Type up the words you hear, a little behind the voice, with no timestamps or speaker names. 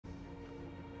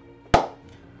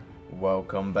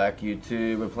Welcome back,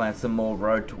 YouTube. We're playing some more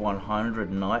Road to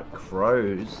 100 Night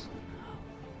Crows.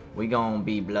 We gonna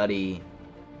be bloody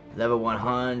level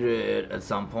 100 at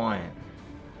some point.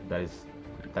 That is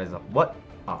what?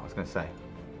 Oh, I was gonna say.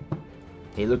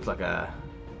 He looked like a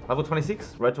level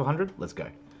 26, Road to 100. Let's go.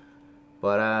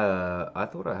 But I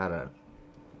thought I had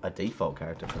a default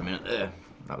character for a minute there.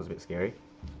 That was a bit scary.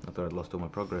 I thought I'd lost all my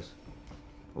progress.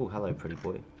 Oh, hello, pretty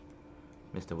boy,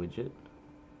 Mr. Widget.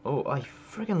 Oh, he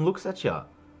friggin' looks at ya.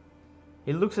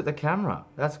 He looks at the camera.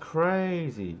 That's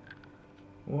crazy.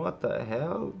 What the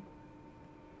hell?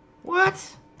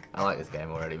 What? I like this game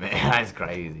already, man. That's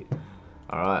crazy.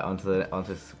 Alright,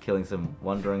 onto killing some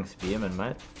wandering spearmen,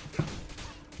 mate.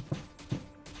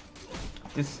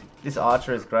 This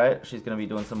archer is great. She's gonna be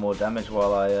doing some more damage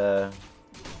while I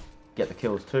get the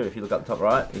kills too. If you look up the top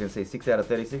right, you can see 6 out of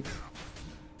 36.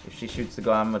 If she shoots the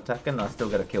guy I'm attacking, I still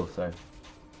get a kill, so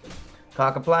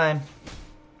can't complain.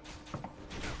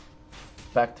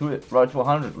 Back to it. Road to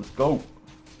 100. Let's go.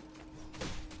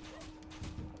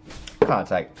 Can't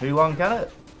take too long, can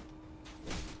it?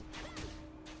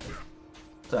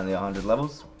 It's only 100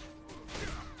 levels.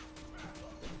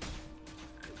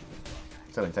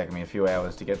 It's only taken me a few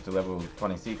hours to get to level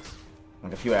 26.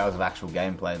 Like a few hours of actual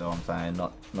gameplay, though, I'm saying.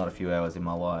 Not a few hours in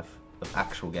my life of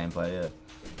actual gameplay, yeah.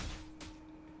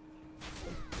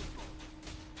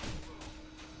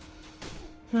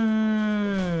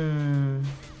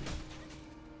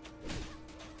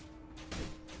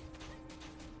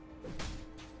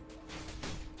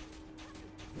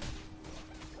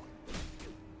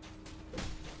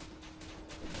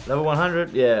 Level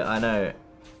 100? Yeah, I know.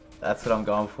 That's what I'm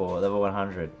going for. Level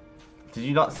 100. Did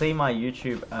you not see my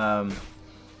YouTube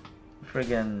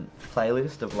friggin'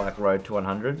 playlist of like Road to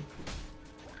 100?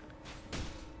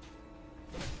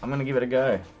 I'm gonna give it a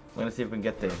go. I'm gonna see if we can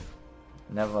get there.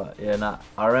 Never. Yeah, nah.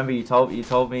 I remember you told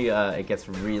me it gets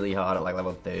really hard at like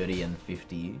level 30 and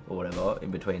 50 or whatever.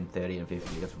 In between 30 and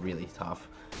 50, it gets really tough.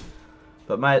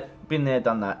 But mate, been there,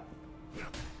 done that.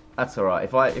 That's alright.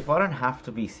 If I don't have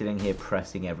to be sitting here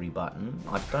pressing every button,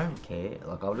 I don't care.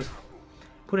 Like, I'll just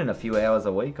put in a few hours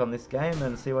a week on this game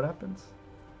and see what happens.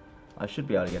 I should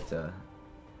be able to get to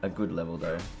a good level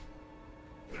though.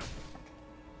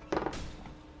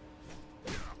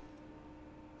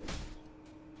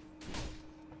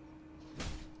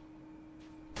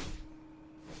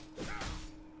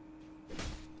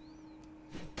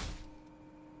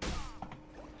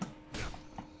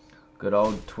 Good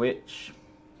old Twitch.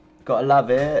 Gotta love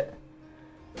it.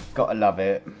 Gotta love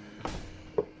it.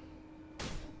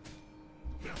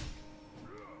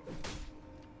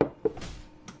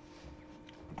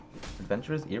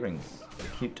 Adventurer's earrings.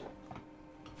 Cute.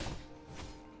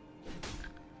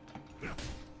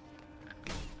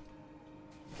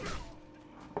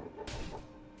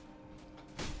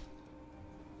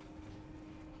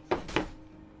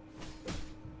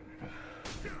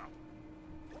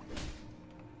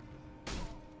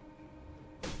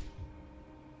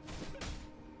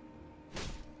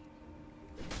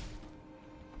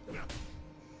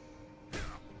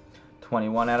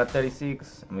 $21 out of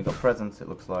 36, and we got presents, it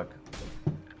looks like.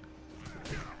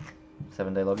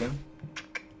 7-day login.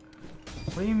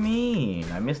 What do you mean?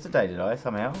 I missed a day, did I,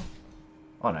 somehow?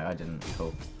 Oh no, I didn't.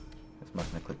 Cool. I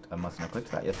mustn't have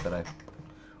clicked that yesterday.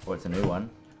 Or it's a new one.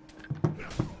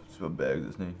 It's my bag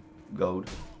that's new. Gold.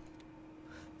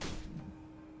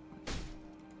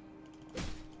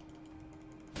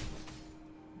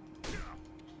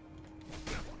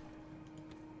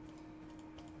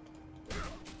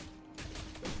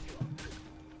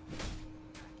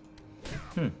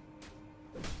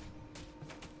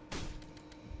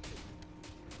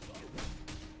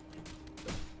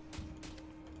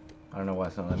 I don't know why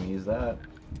it's not letting me use that.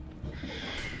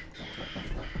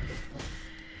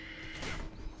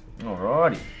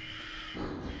 Alrighty.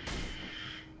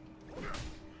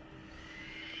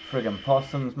 Friggin'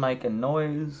 possums making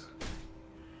noise.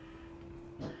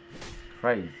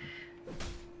 Crazy.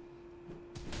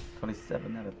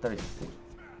 27 out of 36.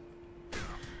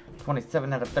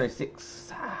 27 out of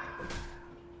 36.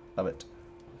 Love it.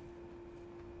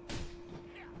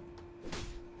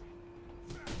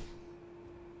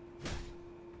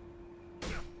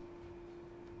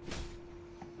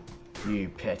 You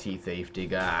petty thief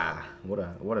digger.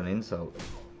 What an insult.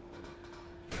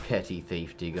 Petty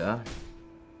thief digger.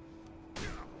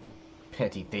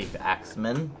 Petty thief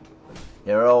axeman.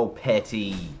 They're all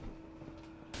petty.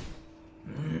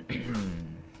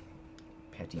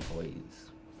 Petty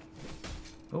boys.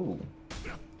 Ooh.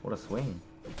 What a swing.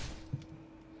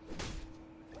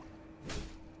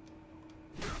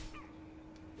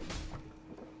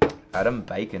 Adam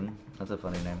Bacon. That's a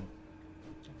funny name.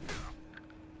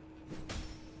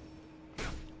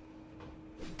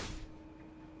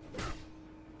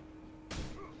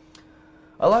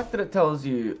 I like that it tells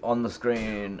you on the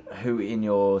screen who in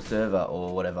your server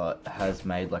or whatever has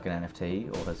made like an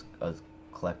NFT or has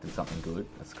collected something good.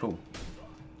 That's cool.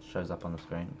 It shows up on the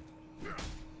screen.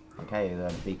 Okay,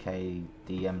 the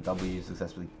BKDMW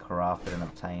successfully crafted and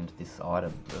obtained this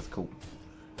item. That's cool.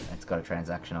 It's got a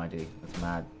transaction ID. That's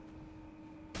mad.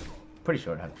 Pretty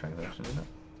sure it had a transaction, didn't it?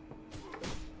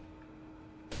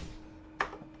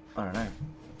 I don't know.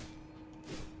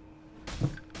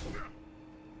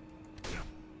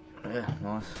 Yeah,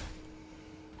 nice.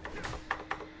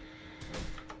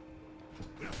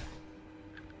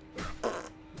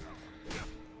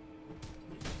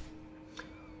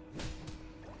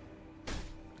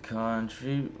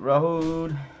 Country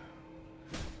road,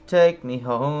 take me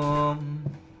home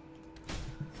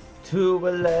to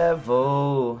a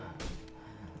level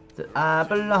that I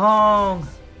belong.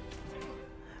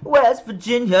 West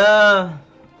Virginia.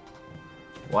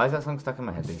 Why is that song stuck in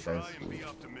my head these days?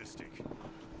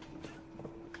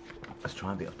 Let's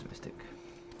try and be optimistic.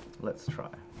 Let's try.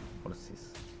 What is this?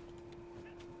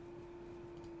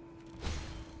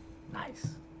 Nice.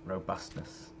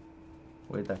 Robustness.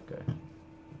 Where'd that go?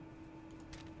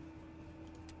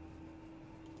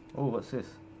 Oh, what's this?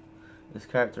 This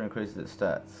character increases its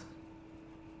stats.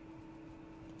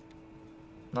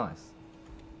 Nice.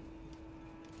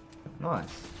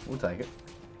 Nice. We'll take it.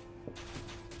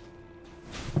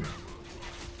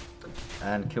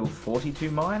 And kill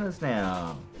 42 miners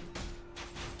now.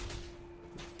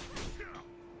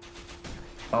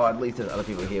 Oh, at least there's other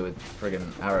people here with friggin'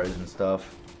 arrows and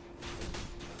stuff.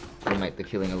 It'll make the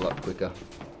killing a lot quicker.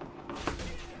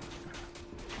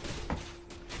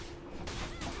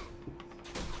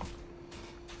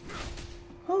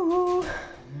 Ooh.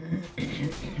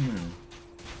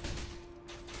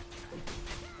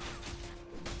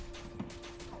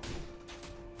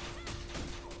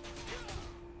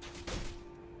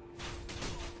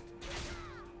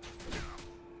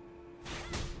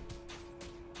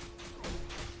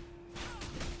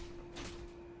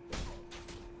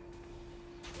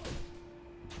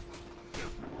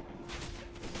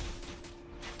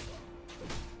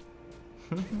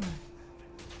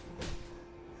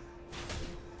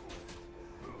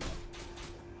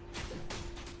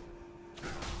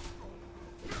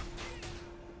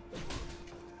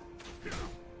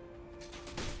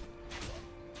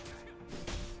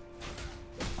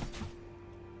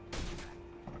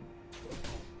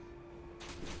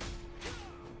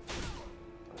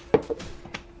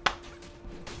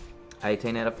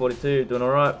 $18 out of 42, doing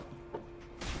alright.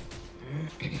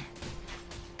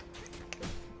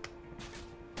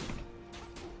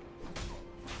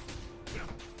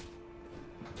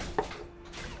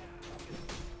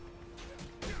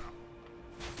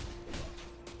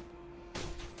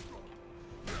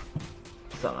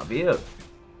 Something up here.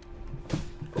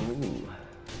 Ooh.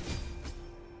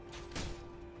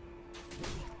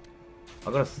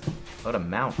 I got a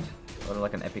mount. I got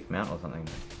like an epic mount or something.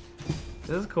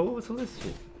 This is cool. What's all this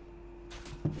shit?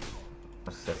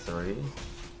 Accessory.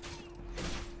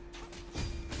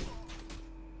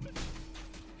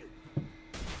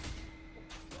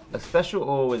 A special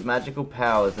ore with magical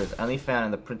powers that is only found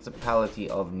in the Principality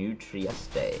of New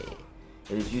Trieste.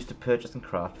 It is used to purchase and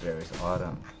craft various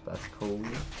items. That's cool.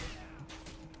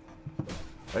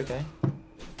 Okay.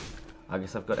 I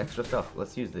guess I've got extra stuff.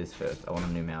 Let's use this first. I want a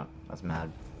new mount. That's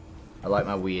mad. I like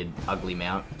my weird, ugly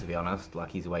mount, to be honest.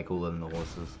 Like, he's way cooler than the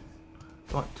horses.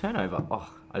 What? Turnover.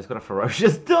 Oh, I just got a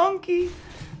ferocious donkey.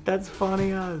 That's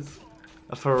funny as.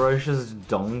 A ferocious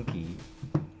donkey.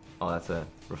 Oh, that's a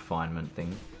refinement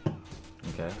thing.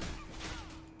 Okay.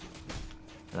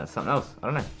 That's something else. I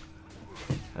don't know.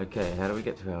 Okay, how do we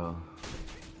get to our...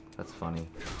 That's funny.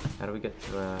 How do we get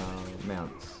to our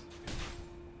mounts?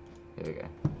 Here we go.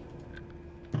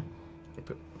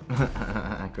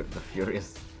 I got the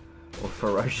furious or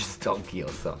ferocious donkey or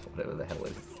something, whatever the hell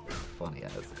it is. Funny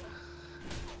as.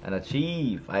 And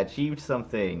achieve. I achieved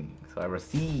something. So I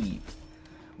received.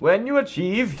 When you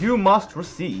achieve, you must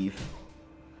receive.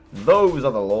 Those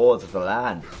are the laws of the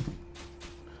land.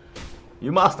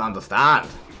 You must understand.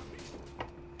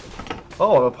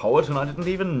 Oh, I'm a poet and I didn't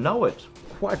even know it.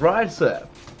 Quite right, sir.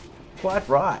 Quite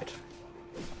right.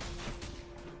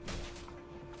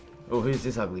 Oh, who's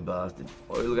this ugly bastard?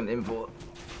 What are you looking at him for?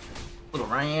 Look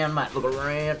around, mate. Look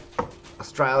around.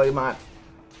 Australia, mate.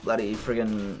 Bloody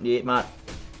friggin' yeah, mate.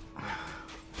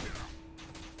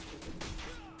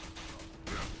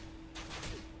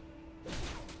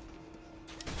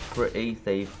 Pretty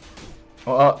thief.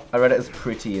 Oh, I read it as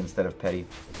pretty instead of petty.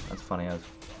 That's funny as.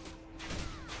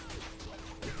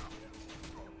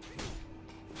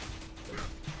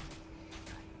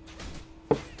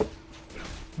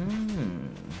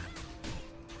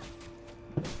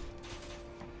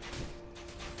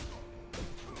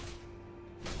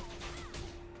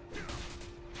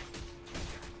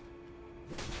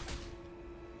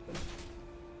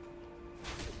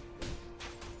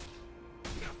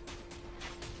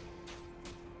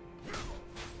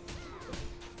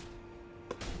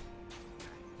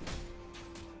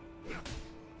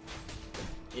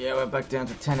 Yeah, we're back down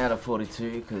to 10 out of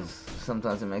 42 because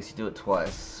sometimes it makes you do it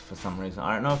twice for some reason.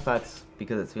 I don't know if that's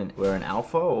because we're in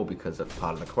alpha or because it's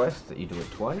part of the quest that you do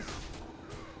it twice.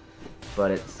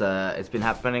 But it's been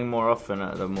happening more often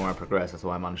the more I progress. That's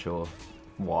why I'm unsure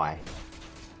why.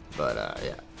 But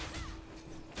yeah,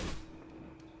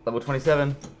 level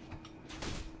 27.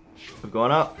 We've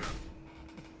gone up.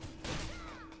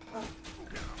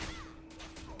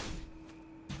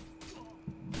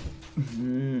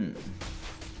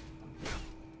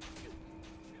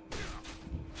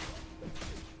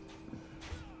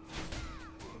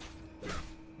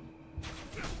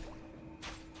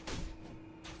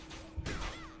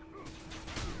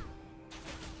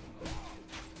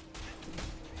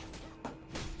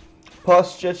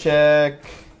 Posture check.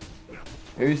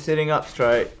 Who's sitting up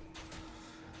straight?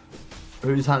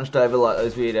 Who's hunched over like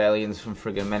those weird aliens from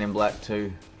friggin' Men in Black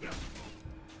 2?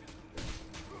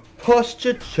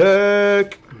 Posture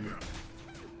check.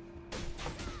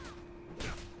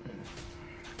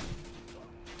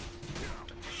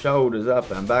 Shoulders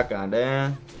up and back and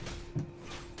down.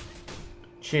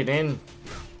 Chin in.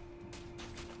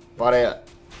 Butt out.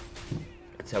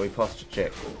 That's how we posture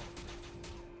check.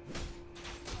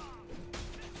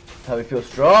 How we feel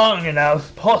strong in our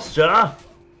posture.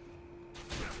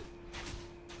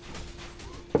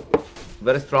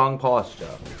 Very strong posture.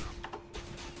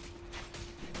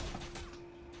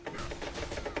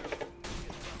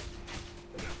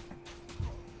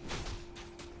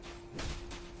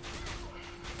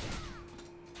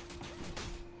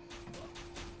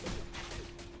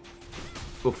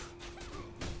 Oof.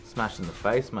 Smash in the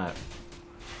face, mate.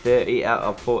 30 out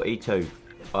of 42.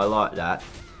 I like that.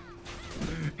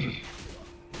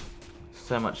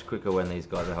 So much quicker when these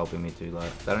guys are helping me too,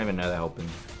 like, they don't even know they're helping.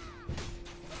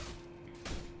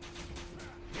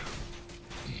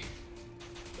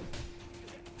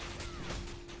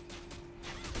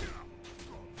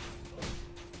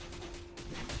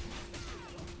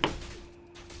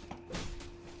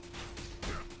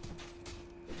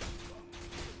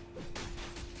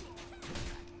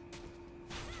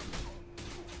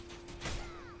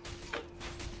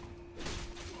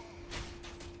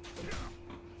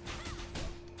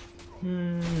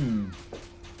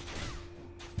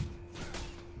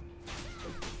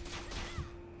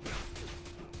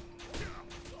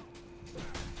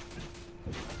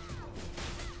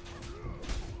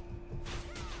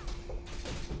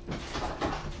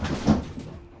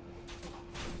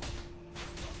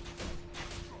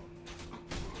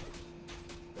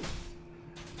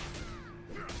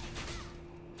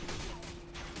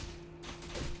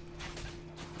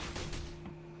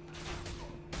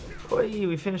 Boy,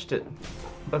 we finished it.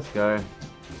 Let's go.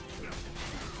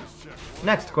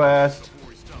 Next quest.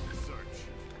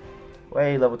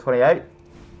 Way level 28.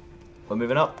 We're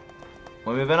moving up.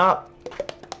 We're moving up.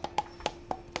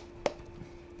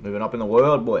 Moving up in the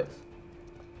world, boys.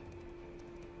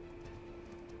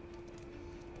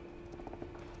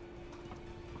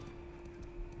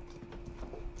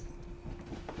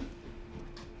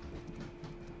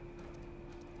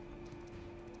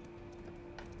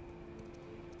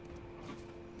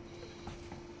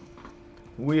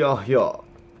 We are here.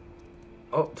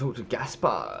 Oh, talk to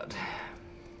Gaspard.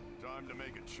 Time to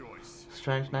make a choice.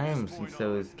 Strange name since there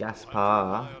was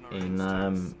Gaspar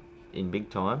in Big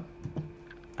Time.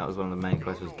 That was one of the main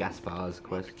quests, was Gaspar's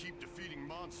quest. Keep defeating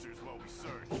monsters while we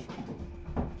search.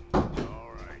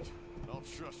 All right, I'll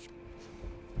trust you.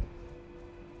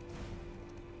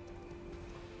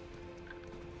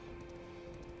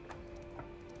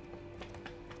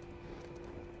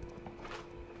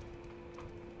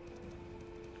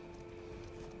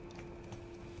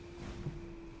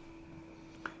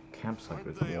 Campsite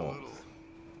with Aren't they a walls. little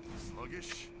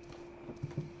sluggish?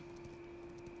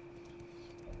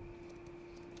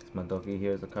 Is my doggy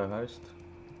here as a co-host?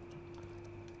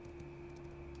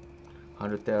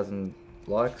 100,000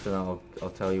 likes and I'll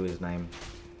tell you his name.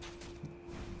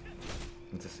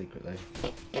 It's a secret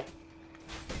though.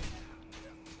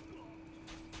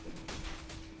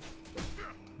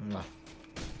 Mwah.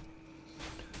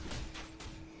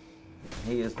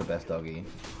 He is the best doggy.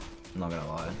 I'm not gonna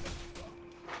lie.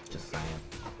 Just saying.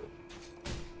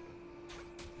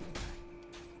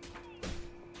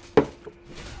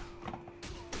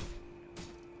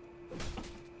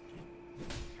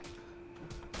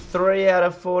 43 out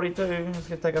of 42. It's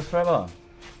gonna take us forever.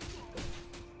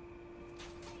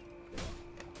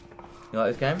 You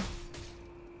like this game?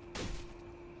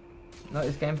 You like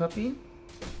this game, puppy?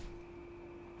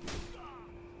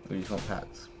 Or you just want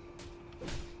pats?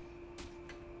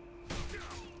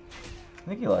 I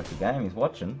think he likes the game. He's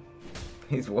watching.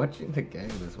 He's watching the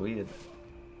game. It's weird.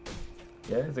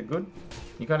 Yeah, is it good?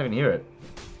 You can't even hear it.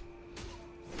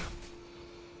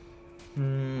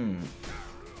 Hmm.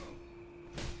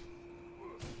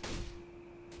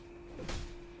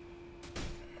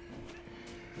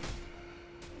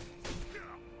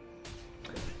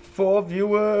 Four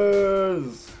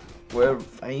viewers! We're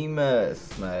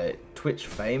famous, mate. Twitch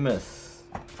famous.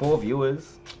 4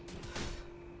 viewers.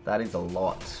 That is a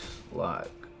lot.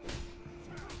 Like.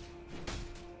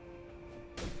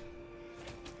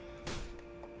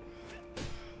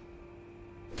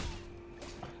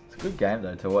 It's a good game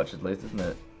though to watch at least, isn't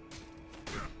it?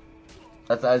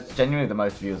 That's genuinely the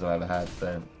most views I've ever had,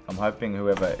 so I'm hoping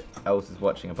whoever else is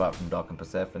watching apart from Doc and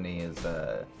Persephone is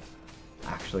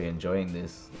actually enjoying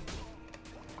this.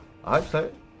 I hope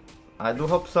so. I do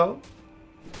hope so.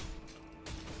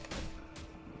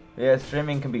 Yeah,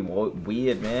 streaming can be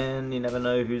weird, man. You never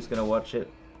know who's gonna watch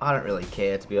it. I don't really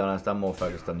care, to be honest. I'm more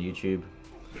focused on YouTube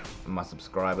and my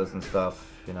subscribers and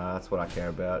stuff. You know, that's what I care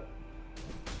about.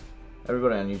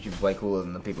 Everybody on YouTube's way cooler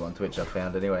than the people on Twitch, I've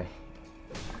found anyway.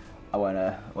 I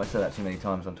won't say that too many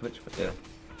times on Twitch, but yeah.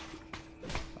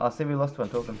 Oh, see, we lost one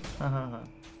talking.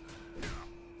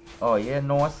 Oh yeah,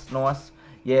 nice.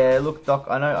 Yeah, look, Doc.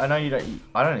 I know you don't.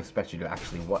 I don't expect you to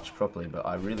actually watch properly, but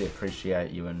I really appreciate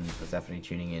you and Persephone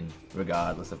tuning in,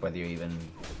 regardless of whether you even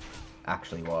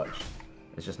actually watch.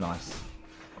 It's just nice.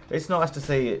 It's nice to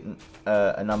see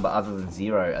a number other than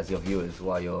 0 as your viewers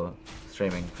while you're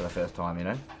streaming for the first time. You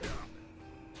know.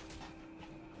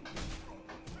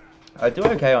 I do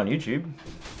okay on YouTube.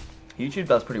 YouTube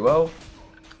does pretty well,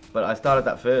 but I started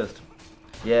that first.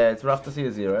 Yeah, it's rough to see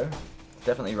a 0. It's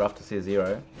definitely rough to see a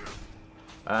 0.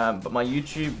 But my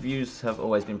YouTube views have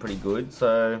always been pretty good,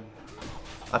 so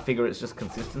I figure it's just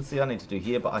consistency I need to do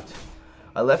here. But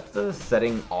I left the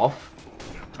setting off.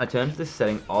 I turned this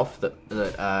setting off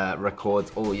that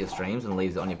records all your streams and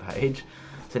leaves it on your page.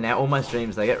 So now all my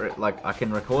streams, they get like I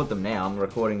can record them now. I'm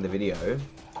recording the video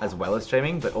as well as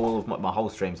streaming, but all of my whole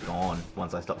stream's gone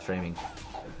once I stop streaming.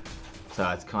 So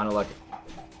it's kind of like,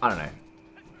 I don't know,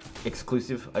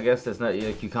 exclusive, I guess. There's no,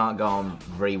 like, you can't go and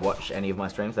re-watch any of my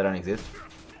streams. They don't exist.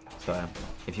 So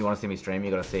if you want to see me stream, you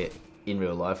got to see it in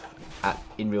real life,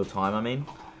 in real time. I mean,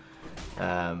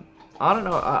 I don't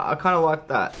know. I kind of like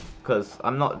that because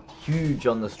I'm not huge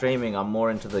on the streaming. I'm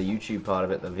more into the YouTube part of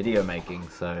it, the video making.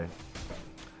 So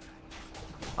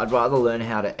I'd rather learn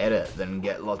how to edit than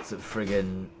get lots of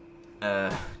friggin'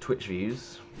 Twitch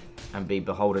views and be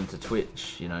beholden to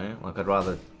Twitch. You know, like I'd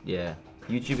rather, yeah.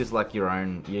 YouTube is like your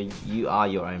own. You are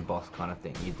your own boss kind of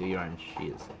thing. You do your own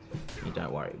shit. You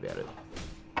don't worry about it.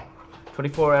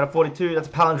 24 out of 42, that's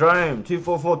a palindrome.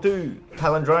 2442,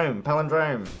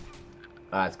 palindrome.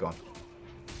 Ah, it's gone.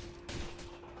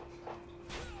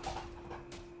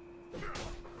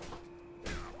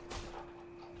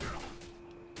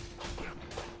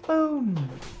 Boom.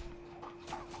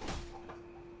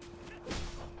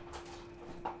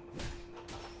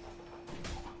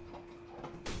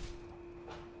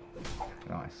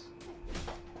 Nice.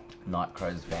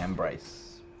 Nightcrow's fan brace.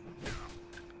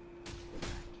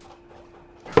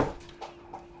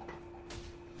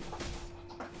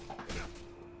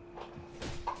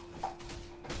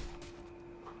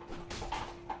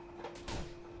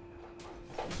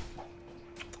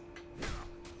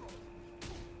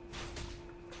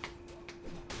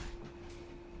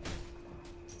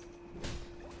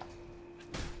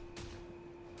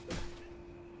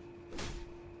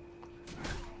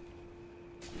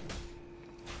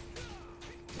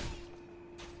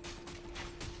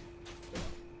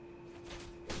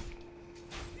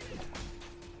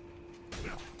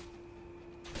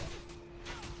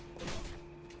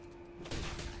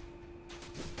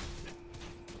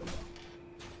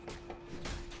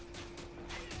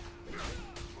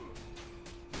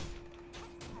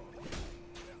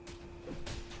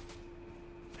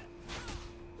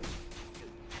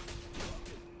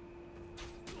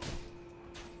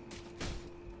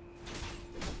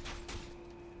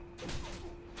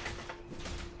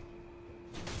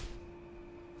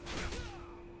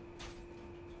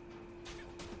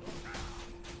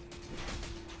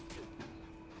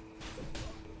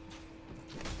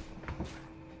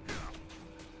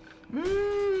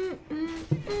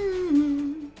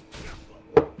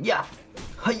 Yeah,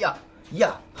 hiya,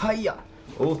 yeah, hiya.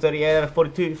 Oh, 38 out of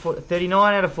 42,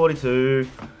 39 out of 42.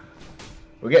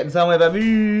 We're getting somewhere,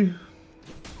 baby.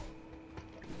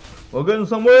 We're getting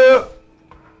somewhere.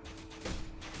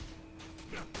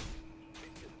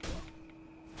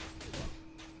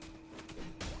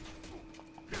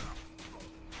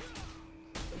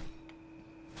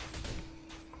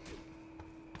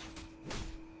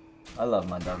 I love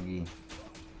my doggy.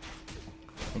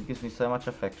 He gives me so much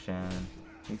affection.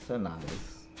 He's so nice.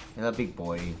 He's a big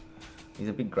boy. He's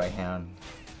a big greyhound.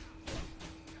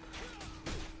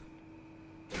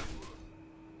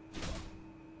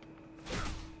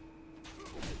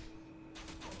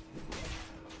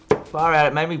 Far out,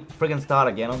 it made me friggin' start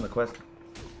again on the quest.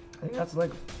 I think that's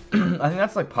like, I think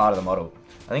that's like part of the model.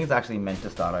 I think it's actually meant to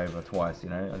start over twice, you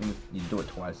know? I think you do it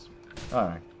twice. I don't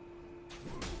know.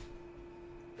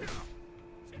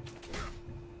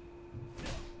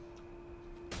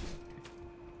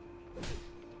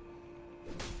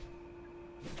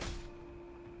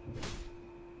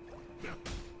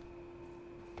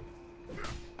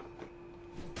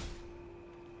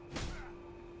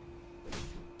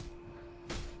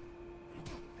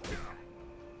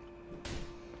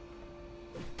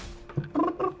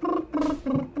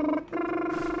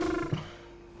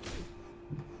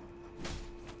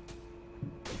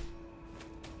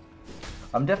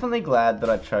 I'm definitely glad that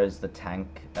I chose the tank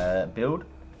build,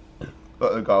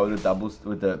 but the guy with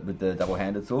the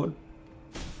double-handed sword.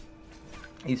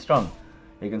 He's strong.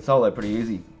 He can solo pretty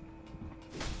easy.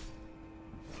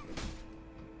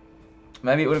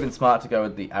 Maybe it would have been smart to go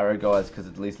with the arrow guys because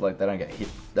at least like they don't get hit.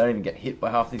 They don't even get hit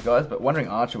by half these guys. But wondering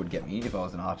archer would get me if I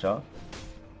was an archer.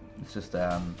 It's just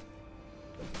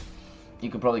you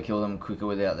could probably kill them quicker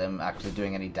without them actually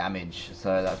doing any damage.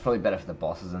 So that's probably better for the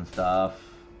bosses and stuff.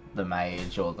 The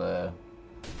mage or the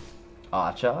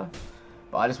archer,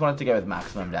 but I just wanted to go with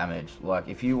maximum damage. Like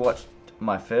if you watched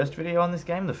my first video on this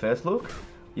game, the first look,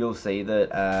 you'll see that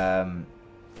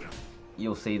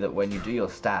when you do your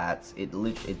stats, it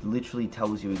literally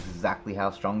tells you exactly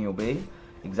how strong you'll be,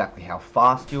 exactly how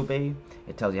fast you'll be.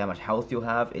 It tells you how much health you'll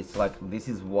have. It's like this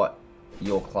is what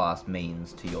your class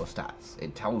means to your stats.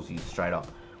 It tells you straight up,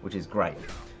 which is great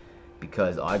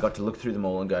because I got to look through them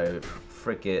all and go,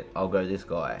 frick it, I'll go this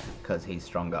guy because he's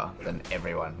stronger than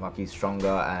everyone. Like he's stronger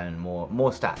and more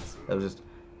stats. It was just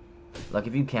like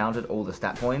if you counted all the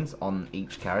stat points on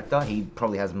each character, he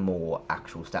probably has more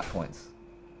actual stat points.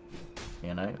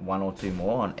 You know, 1 or 2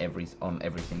 more on every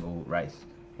single race.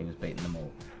 He was beating them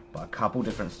all by a couple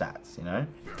different stats. You know.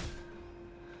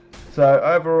 So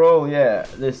overall, yeah,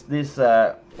 this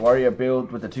warrior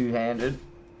build with the two-handed,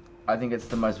 I think it's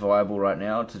the most viable right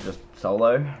now to just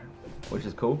solo, which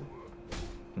is cool.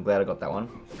 I'm glad I got that one.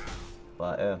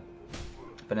 But yeah,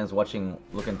 if anyone's watching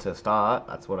looking to start,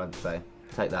 that's what I'd say.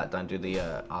 Take that, don't do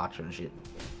the archer and shit.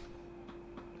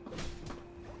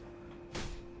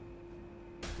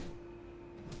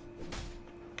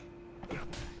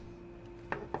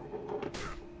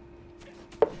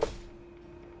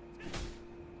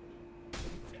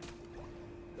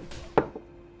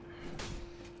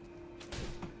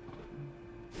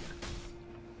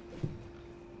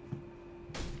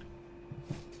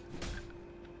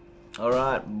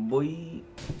 Alright, boy.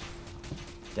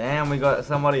 Damn, we got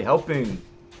somebody helping.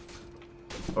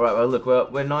 Alright, well look,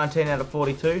 we're 19 out of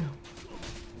 42.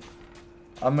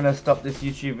 I'm gonna stop this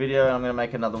YouTube video and I'm gonna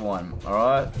make another one.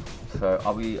 Alright? So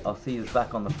I'll see you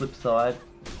back on the flip side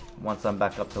once I'm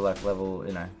back up to like level,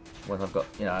 you know, once I've got,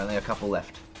 you know, only a couple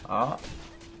left. Alright?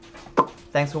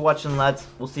 Thanks for watching, lads.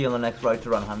 We'll see you on the next road to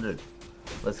run 100.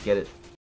 Let's get it.